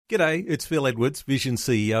G'day, it's Phil Edwards, Vision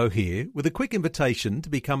CEO here, with a quick invitation to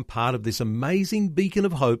become part of this amazing beacon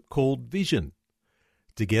of hope called Vision.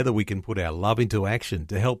 Together we can put our love into action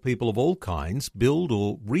to help people of all kinds build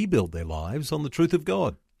or rebuild their lives on the truth of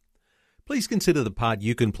God. Please consider the part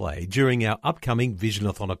you can play during our upcoming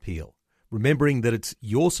Visionathon appeal, remembering that it's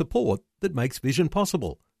your support that makes Vision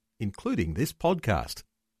possible, including this podcast.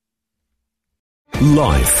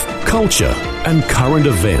 Life, culture, and current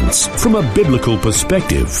events from a biblical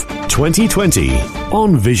perspective. 2020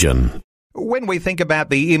 on Vision. When we think about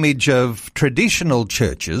the image of traditional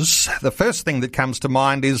churches, the first thing that comes to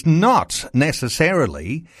mind is not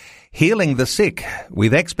necessarily healing the sick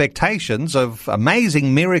with expectations of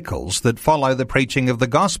amazing miracles that follow the preaching of the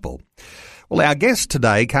gospel. Well, our guest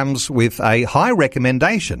today comes with a high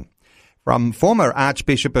recommendation from former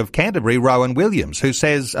Archbishop of Canterbury, Rowan Williams, who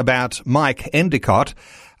says about Mike Endicott,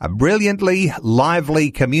 a brilliantly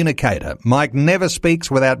lively communicator. Mike never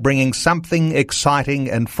speaks without bringing something exciting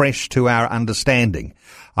and fresh to our understanding.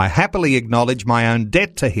 I happily acknowledge my own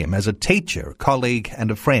debt to him as a teacher, colleague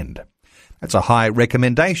and a friend. That's a high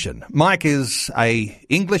recommendation. Mike is an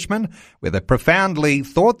Englishman with a profoundly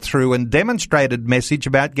thought-through and demonstrated message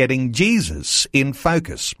about getting Jesus in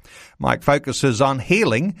focus. Mike focuses on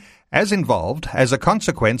healing as involved as a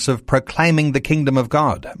consequence of proclaiming the kingdom of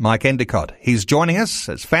God. Mike Endicott. He's joining us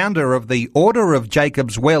as founder of the Order of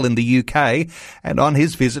Jacob's Well in the UK and on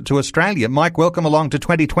his visit to Australia. Mike, welcome along to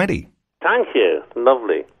 2020. Thank you.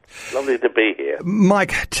 Lovely. Lovely to be here.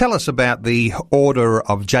 Mike, tell us about the Order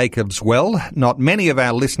of Jacob's Well. Not many of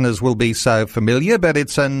our listeners will be so familiar, but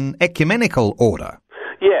it's an ecumenical order.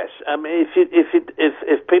 Yes.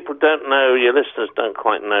 If people don't know, your listeners don't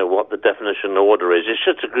quite know what the definition of order is. It's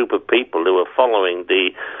just a group of people who are following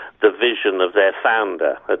the vision of their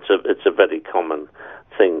founder. It's a very common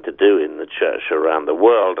thing to do in the church around the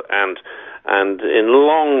world, and in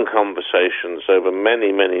long conversations over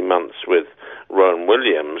many months with Rowan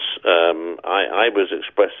Williams, I was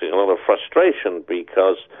expressing a lot of frustration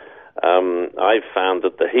because I found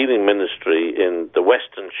that the healing ministry in the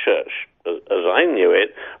Western church, as I knew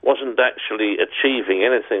it, wasn't actually achieving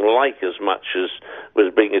anything like as much as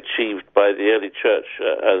was being achieved by the early church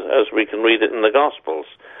as we can read it in the Gospels.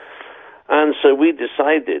 And so we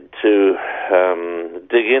decided to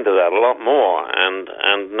dig into that a lot more, and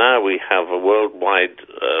now we have a worldwide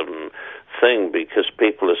thing because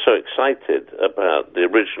people are so excited about the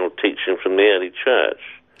original teaching from the early church.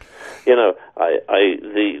 You know,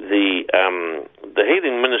 the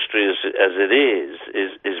healing ministry as it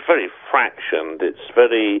is very fractioned. It's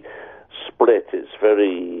very split. It's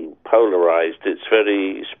very polarized. It's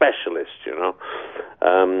very specialist. You know,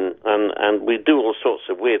 and we do all sorts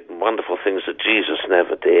of weird and wonderful things that Jesus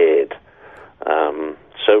never did.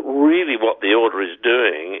 So really what the order is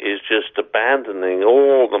doing is just abandoning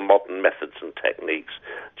all the modern methods and techniques,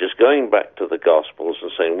 just going back to the Gospels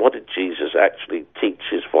and saying, what did Jesus actually teach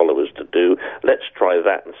his followers to do? Let's try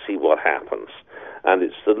that and see what happens. And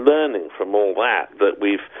it's the learning from all that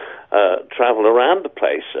we've traveled around the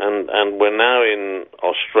place. And we're now in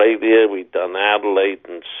Australia. We've done Adelaide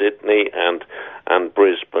and Sydney and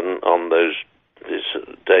Brisbane on these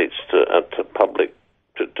dates to public,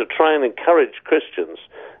 to try and encourage Christians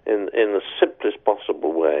in the simplest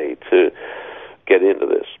possible way to get into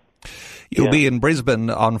this. You'll be in Brisbane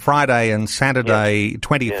on Friday and Saturday,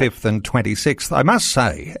 25th and 26th. I must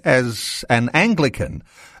say, as an Anglican,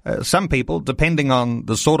 some people, depending on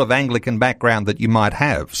the sort of Anglican background that you might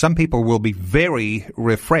have, some people will be very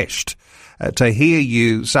refreshed to hear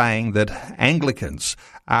you saying that Anglicans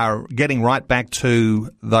are getting right back to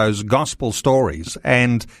those gospel stories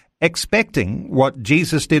and expecting what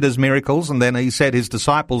Jesus did as miracles, and then he said his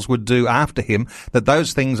disciples would do after him, that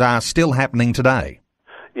those things are still happening today.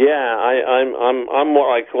 Yeah, I'm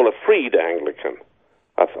what I call a freed Anglican.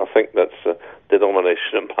 I think that's a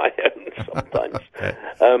denomination of my own sometimes.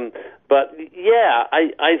 Okay. But yeah,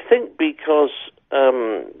 I think because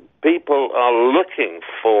people are looking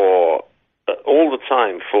for all the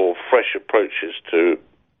time for fresh approaches to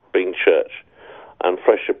being church and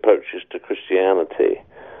fresh approaches to Christianity.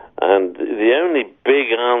 And the only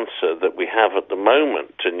big answer that we have at the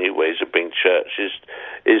moment to new ways of being church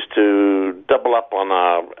is to double up on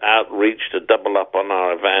our outreach, to double up on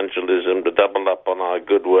our evangelism, to double up on our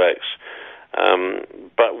good works.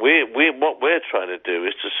 But what we're trying to do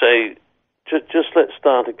is to say, just let's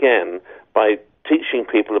start again by teaching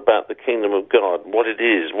people about the kingdom of God, what it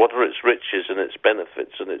is, what are its riches and its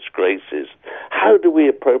benefits and its graces. How do we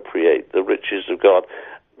appropriate the riches of God?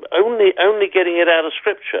 Only getting it out of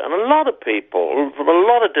Scripture. And a lot of people from a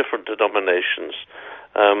lot of different denominations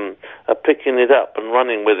are picking it up and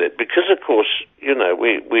running with it. Because, of course, you know,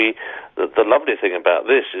 the lovely thing about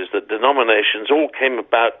this is that denominations all came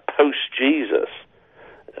about post-Jesus.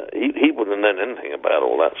 He wouldn't have known anything about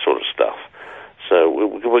all that sort of stuff. So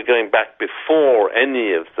we're going back before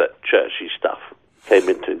any of that churchy stuff came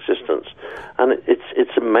into existence. And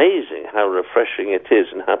it's amazing how refreshing it is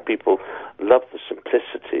and how people love the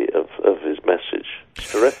simplicity of his message.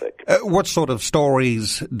 It's terrific. What sort of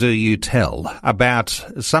stories do you tell about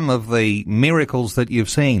some of the miracles that you've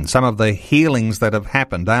seen, some of the healings that have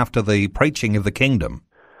happened after the preaching of the kingdom?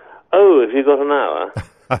 Oh, have you got an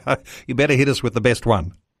hour? You better hit us with the best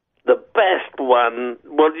one. The best one,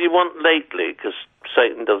 well, you want lately, because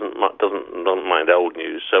Satan doesn't mind old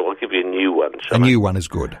news, so I'll give you a new one. A new one is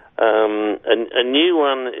good. A new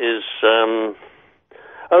one is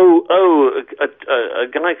a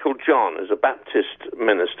guy called John is a Baptist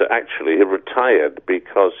minister. Actually, he retired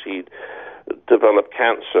because he developed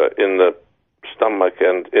cancer in the stomach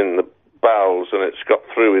and in the bowels, and it's got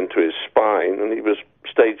through into his spine, and he was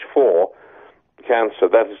stage 4 cancer.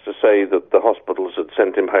 That is to say that the hospitals had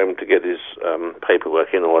sent him home to get his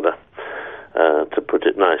paperwork in order, to put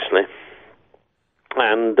it nicely.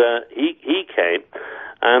 And he came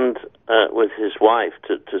and with his wife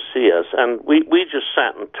to see us, and we just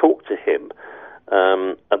sat and talked to him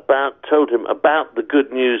told him about the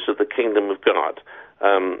good news of the kingdom of God.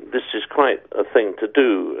 This is quite a thing to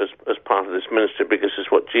do as part of this ministry, because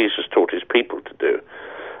it's what Jesus taught his people to do.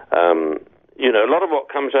 You know, a lot of what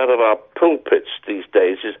comes out of our pulpits these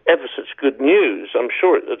days is ever such good news. I'm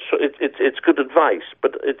sure it's good advice,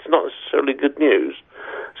 but it's not necessarily good news.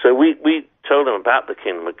 So we told them about the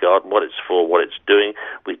kingdom of God, what it's for, what it's doing.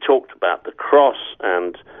 We talked about the cross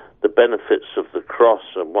and the benefits of the cross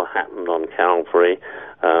and what happened on Calvary,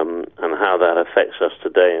 and how that affects us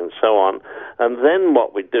today and so on. And then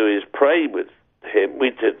what we do is pray with him.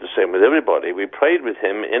 We did the same with everybody. We prayed with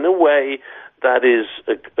him in a way that is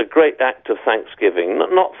a great act of thanksgiving.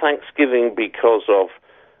 Not thanksgiving because of,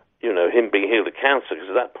 you know, him being healed of cancer, because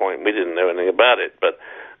at that point we didn't know anything about it, but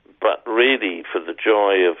really for the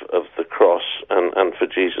joy of the cross and for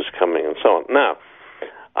Jesus coming and so on. Now,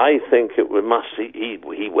 I think he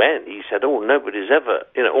went. He said, "Oh, nobody's ever,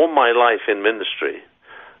 you know, all my life in ministry."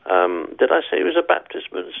 Did I say he was a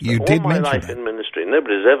Baptist minister? You did mention that. All my life in ministry,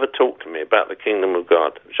 nobody's ever talked to me about the kingdom of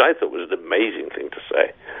God, which I thought was an amazing thing to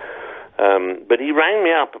say. But he rang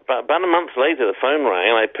me up about a month later. The phone rang,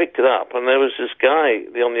 and I picked it up, and there was this guy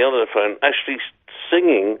on the other phone actually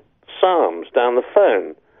singing psalms down the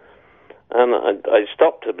phone. And I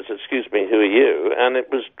stopped him and said, "Excuse me, who are you?" And it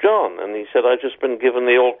was John, and he said, "I've just been given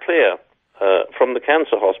the all clear from the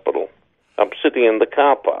cancer hospital. I'm sitting in the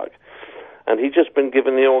car park." And he'd just been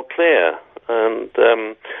given the all clear. And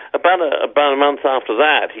about a month after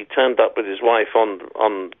that, he turned up with his wife on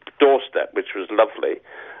the doorstep, which was lovely.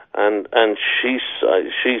 And she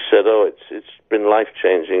said, "Oh, it's been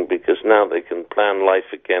life-changing, because now they can plan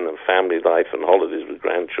life again, and family life and holidays with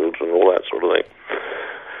grandchildren, all that sort of thing."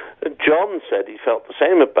 John said he felt the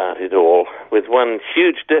same about it all, with one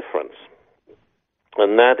huge difference,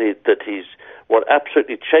 and that is that what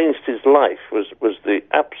absolutely changed his life was the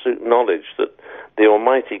absolute knowledge that the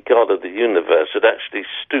Almighty God of the universe had actually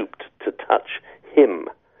stooped to touch him,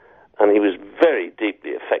 and he was very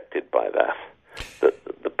deeply affected by that,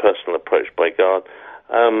 the personal approach by God.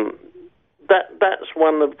 That's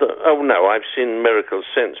one of the... Oh, no, I've seen miracles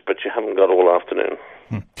since, but you haven't got all afternoon.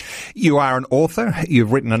 You are an author.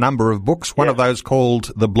 You've written a number of books, one of those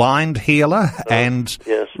called The Blind Healer and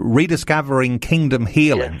Rediscovering Kingdom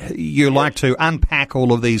Healing. Yes. You like to unpack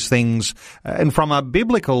all of these things and from a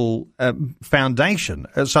biblical foundation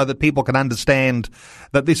so that people can understand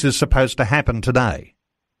that this is supposed to happen today.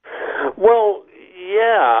 Well,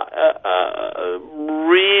 yeah,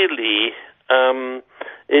 really,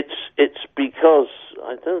 it's because,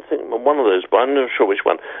 I don't think one of those, but I'm not sure which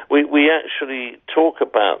one, we actually talk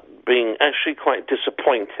about being actually quite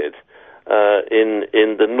disappointed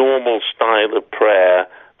in the normal style of prayer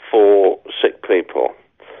for sick people,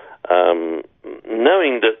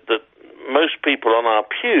 knowing that most people on our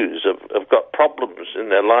pews have got problems in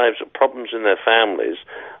their lives or problems in their families.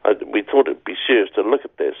 We thought it would be serious to look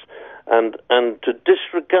at this and to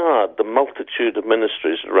disregard the multitude of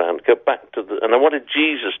ministries around. Go back to and what did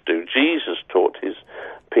Jesus do? Jesus taught his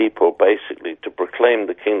people basically to proclaim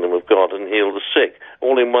the kingdom of God and heal the sick,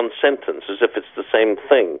 all in one sentence, as if it's the same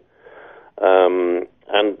thing.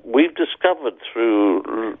 And we've discovered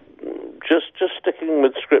through just sticking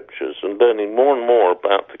with scriptures and learning more and more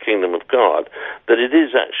about the kingdom of God, that it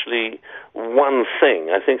is actually one thing.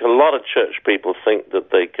 I think a lot of church people think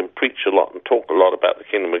that they can preach a lot and talk a lot about the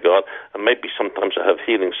kingdom of God, and maybe sometimes have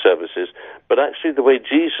healing services, but actually the way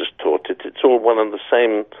Jesus taught it, it's all one and the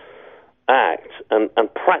same act, and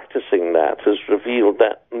practicing that has revealed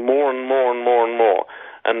that more and more and more and more.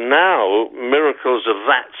 And now miracles of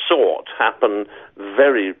that sort happen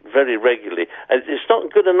very, very regularly. It's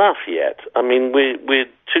not good enough yet. I mean, we're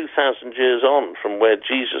 2,000 years on from where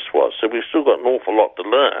Jesus was, so we've still got an awful lot to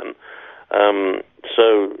learn.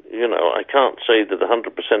 So, I can't say that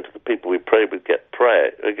 100% of the people we pray with get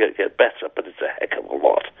better, but it's a heck of a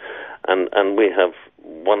lot. And we have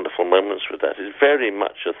wonderful moments with that. It's very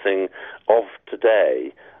much a thing of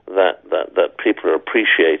today that people are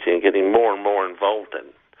appreciating and getting more and more involved in,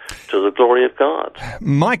 to the glory of God.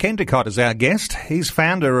 Mike Endicott is our guest. He's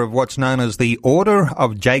founder of what's known as the Order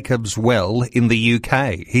of Jacob's Well in the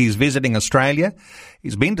UK. He's visiting Australia.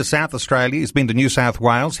 He's been to South Australia. He's been to New South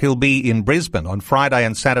Wales. He'll be in Brisbane on Friday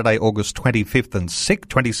and Saturday, August 25th and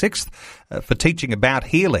 26th for teaching about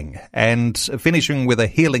healing and finishing with a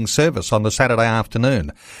healing service on the Saturday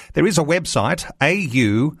afternoon. There is a website,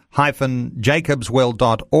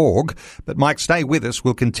 au-jacobswell.org. But Mike, stay with us.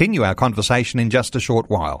 We'll continue our conversation in just a short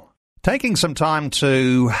while. Taking some time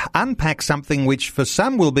to unpack something which for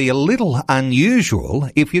some will be a little unusual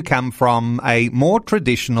if you come from a more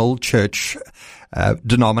traditional church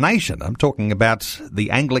denomination. I'm talking about the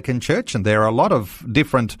Anglican Church, and there are a lot of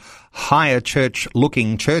different higher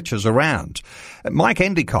church-looking churches around. Mike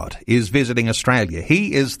Endicott is visiting Australia.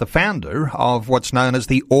 He is the founder of what's known as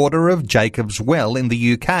the Order of Jacob's Well in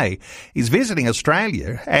the UK. He's visiting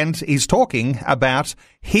Australia, and he's talking about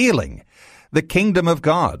healing, the kingdom of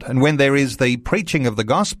God, and when there is the preaching of the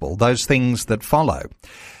gospel, those things that follow.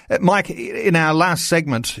 Mike, in our last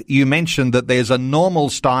segment, you mentioned that there's a normal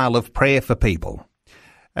style of prayer for people.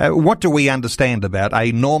 What do we understand about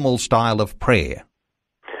a normal style of prayer?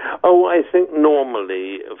 Oh, I think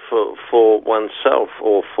normally for oneself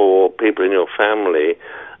or for people in your family,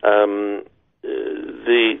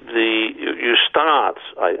 you start,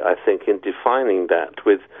 I think, in defining that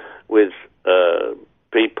with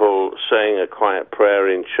people saying a quiet prayer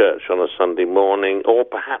in church on a Sunday morning, or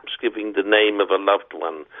perhaps giving the name of a loved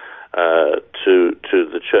one to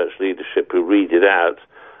the church leadership who read it out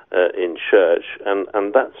in church,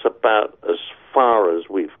 and that's about as far as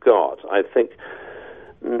we've got. I think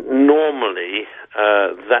normally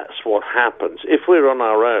that's what happens. If we're on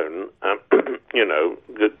our own,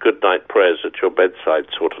 good night prayers at your bedside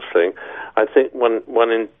sort of thing, I think one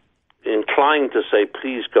inclined to say,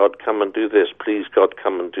 please God, come and do this, please God,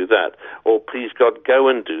 come and do that, or please God, go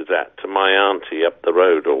and do that to my auntie up the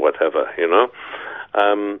road or whatever,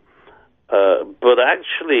 but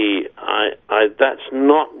actually, that's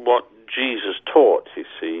not what Jesus taught, you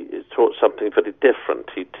see. He taught something very different.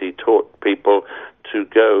 He taught people to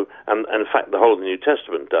go, and in fact the whole New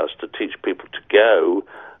Testament does, to teach people to go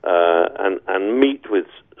and meet with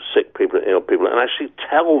sick people and ill people and actually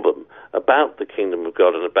tell them about the kingdom of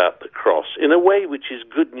God and about the cross in a way which is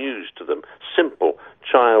good news to them, simple,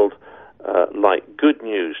 child-like good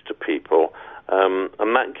news to people,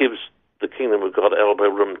 and that gives the kingdom of God elbow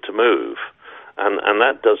room to move. And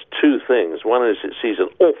that does two things. One is it sees an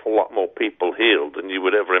awful lot more people healed than you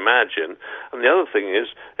would ever imagine, and the other thing is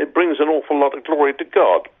it brings an awful lot of glory to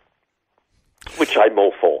God, which I'm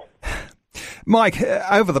all for. Mike,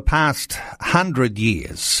 over the past 100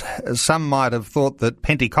 years, some might have thought that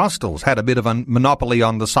Pentecostals had a bit of a monopoly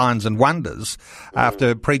on the signs and wonders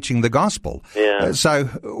after preaching the gospel. Yeah. So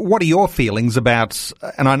what are your feelings about,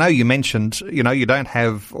 and I know you mentioned, you don't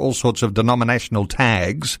have all sorts of denominational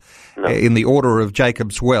tags in the Order of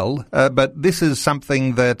Jacob's Well, but this is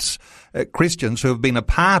something that Christians who have been a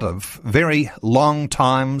part of very long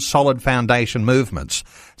time, solid foundation movements.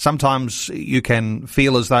 Sometimes you can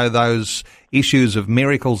feel as though those issues of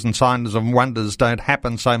miracles and signs and wonders don't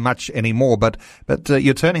happen so much anymore, but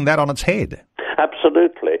you're turning that on its head.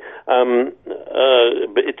 Absolutely.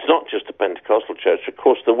 But it's not just the Pentecostal church. Of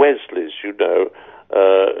course, the Wesleys, who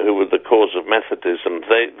were the cause of Methodism,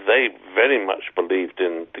 they very much believed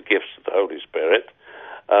in the gifts of the Holy Spirit.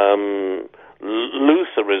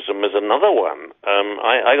 Lutheranism is another one.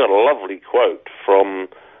 I got a lovely quote from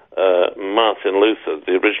Martin Luther,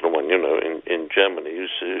 the original one, in Germany,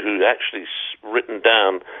 who's actually written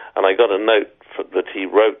down, and I got a note that he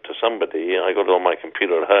wrote to somebody. I got it on my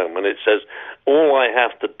computer at home, and it says, all I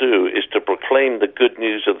have to do is to proclaim the good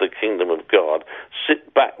news of the kingdom of God,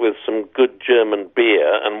 sit back with some good German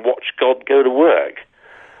beer, and watch God go to work.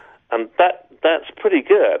 And that's pretty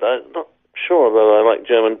good. Sure, though I like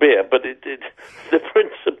German beer, but the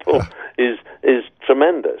principle is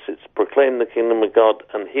tremendous. It's proclaim the kingdom of God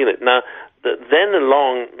and heal it. Now, then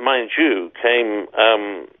along, mind you, came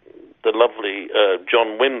the lovely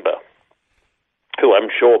John Wimber, who I'm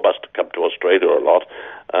sure must have come to Australia a lot.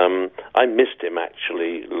 I missed him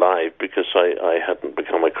actually live because I hadn't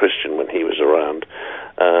become a Christian when he was around.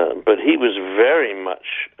 But he was very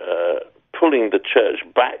much pulling the church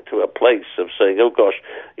back to a place of saying, oh gosh,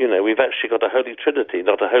 we've actually got a Holy Trinity,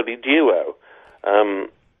 not a Holy Duo.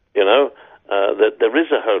 That there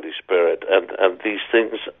is a Holy Spirit, and these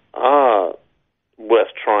things are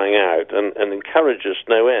worth trying out and encourages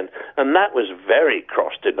no end. And that was very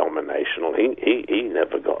cross-denominational. He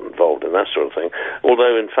never got involved in that sort of thing.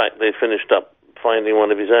 Although, in fact, they finished up finding one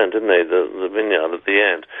of his own, didn't they? The vineyard at the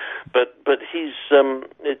end. But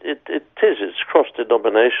it's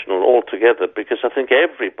cross-denominational altogether, because I think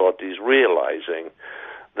everybody's realizing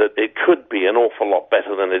that it could be an awful lot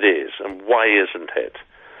better than it is, and why isn't it?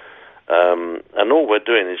 And all we're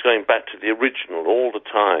doing is going back to the original all the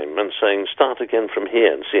time and saying, start again from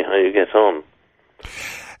here and see how you get on.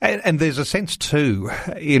 And there's a sense, too,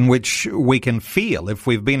 in which we can feel, if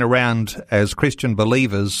we've been around as Christian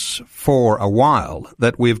believers for a while,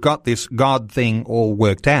 that we've got this God thing all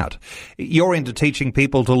worked out. You're into teaching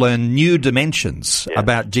people to learn new dimensions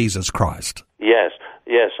about Jesus Christ. Yes.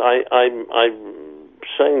 I'm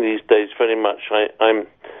saying these days very much, I'm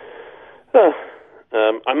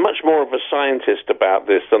much more of a scientist about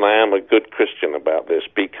this than I am a good Christian about this,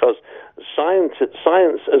 because science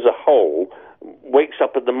as a whole wakes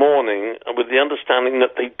up in the morning with the understanding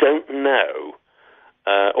that they don't know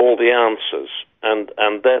all the answers,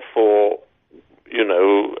 and therefore,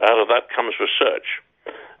 out of that comes research,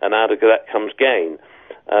 and out of that comes gain.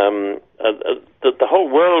 The whole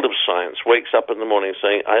world of science wakes up in the morning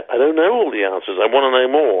saying, I don't know all the answers, I want to know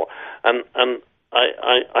more. And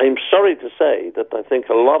I'm sorry to say that I think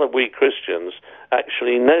a lot of we Christians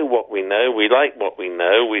actually know what we know, we like what we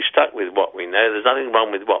know, we stuck with what we know, there's nothing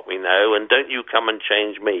wrong with what we know, and don't you come and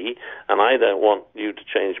change me, and I don't want you to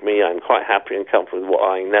change me, I'm quite happy and comfortable with what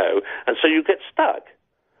I know, and so you get stuck.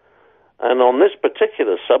 And on this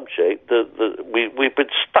particular subject, we've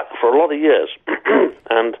been stuck for a lot of years,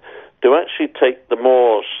 and to actually take the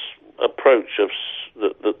more approach of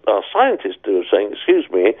that our scientists do, of saying, excuse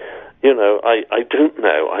me, I don't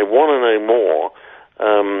know, I want to know more,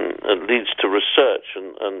 it leads to research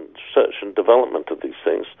and development of these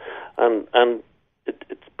things, and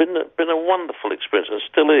it's been a wonderful experience, and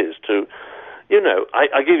still is. To,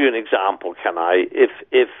 I give you an example, can I?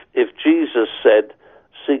 If Jesus said,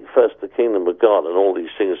 seek first the kingdom of God, and all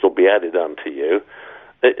these things will be added unto you,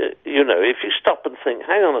 if you stop and think,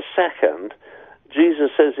 hang on a second,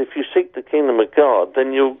 Jesus says if you seek the kingdom of God,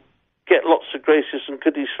 then you'll get lots of graces and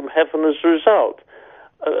goodies from heaven as a result.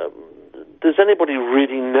 Does anybody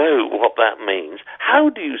really know what that means? How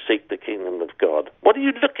do you seek the kingdom of God? What are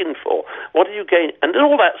you looking for? What do you gain? And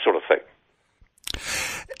all that sort of thing.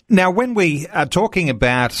 Now, when we are talking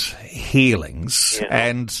about healings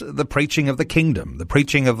and the preaching of the kingdom, the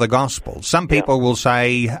preaching of the gospel, some people will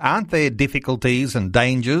say, aren't there difficulties and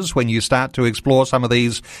dangers when you start to explore some of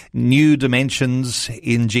these new dimensions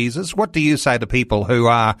in Jesus? What do you say to people who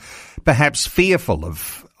are perhaps fearful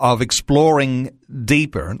of exploring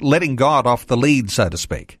deeper, letting God off the lead, so to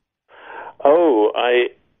speak?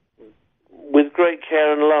 With great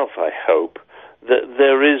care and love, I hope.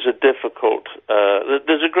 There is a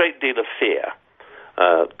there's a great deal of fear,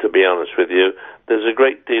 to be honest with you. There's a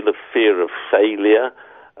great deal of fear of failure.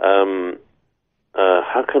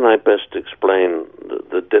 How can I best explain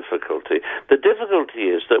the difficulty? The difficulty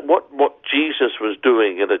is that what Jesus was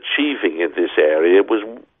doing and achieving in this area was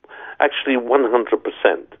actually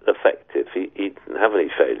 100% effective. He didn't have any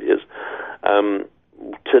failures.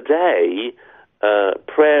 Today,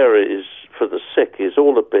 prayer is for the sick is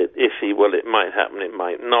all a bit iffy. Well, it might happen, it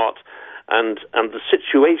might not, and the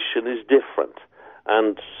situation is different.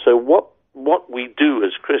 And so what we do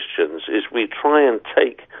as Christians is we try and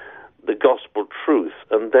take the gospel truth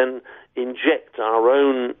and then inject our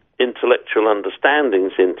own intellectual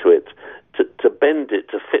understandings into it to bend it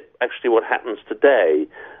to fit actually what happens today.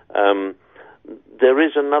 There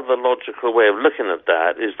is another logical way of looking at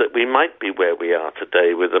that, is that we might be where we are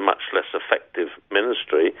today with a much less effective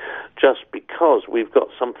ministry just because we've got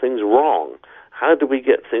some things wrong. How do we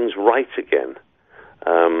get things right again?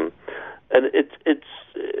 And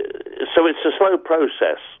so it's a slow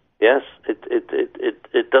process. Yes,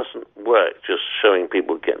 it doesn't work just showing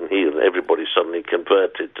people getting healed. Everybody suddenly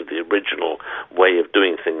converted to the original way of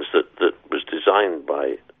doing things that was designed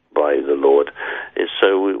by the Lord.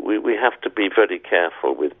 So we have to be be very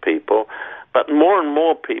careful with people. But more and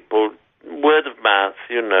more people, word of mouth,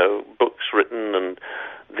 books written and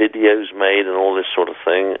videos made and all this sort of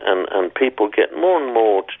thing, and people get more and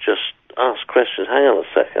more to just ask questions. Hang on a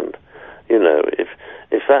second,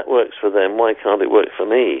 if that works for them, why can't it work for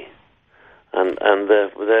me? And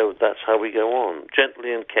that's how we go on,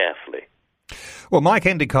 gently and carefully. Well, Mike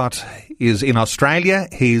Endicott is in Australia.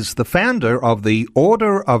 He's the founder of the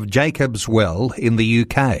Order of Jacob's Well in the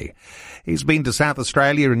UK. He's been to South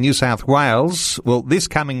Australia and New South Wales. Well, this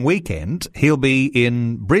coming weekend, he'll be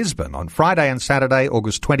in Brisbane on Friday and Saturday,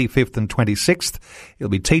 August 25th and 26th. He'll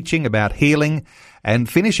be teaching about healing and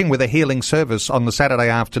finishing with a healing service on the Saturday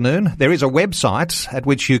afternoon. There is a website at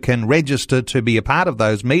which you can register to be a part of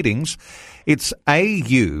those meetings. It's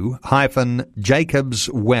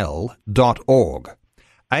au-jacobswell.org.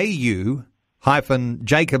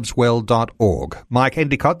 au-jacobswell.org. Mike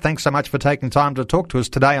Endicott, thanks so much for taking time to talk to us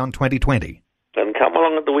today on 2020. And come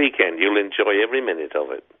along at the weekend. You'll enjoy every minute of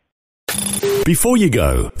it. Before you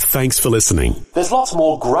go, thanks for listening. There's lots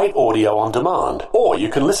more great audio on demand, or you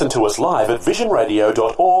can listen to us live at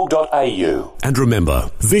visionradio.org.au. And remember,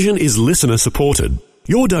 Vision is listener supported.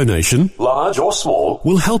 Your donation, large or small,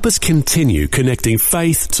 will help us continue connecting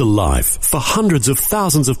faith to life for hundreds of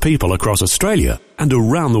thousands of people across Australia and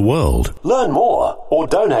around the world. Learn more or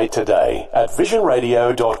donate today at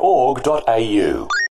visionradio.org.au.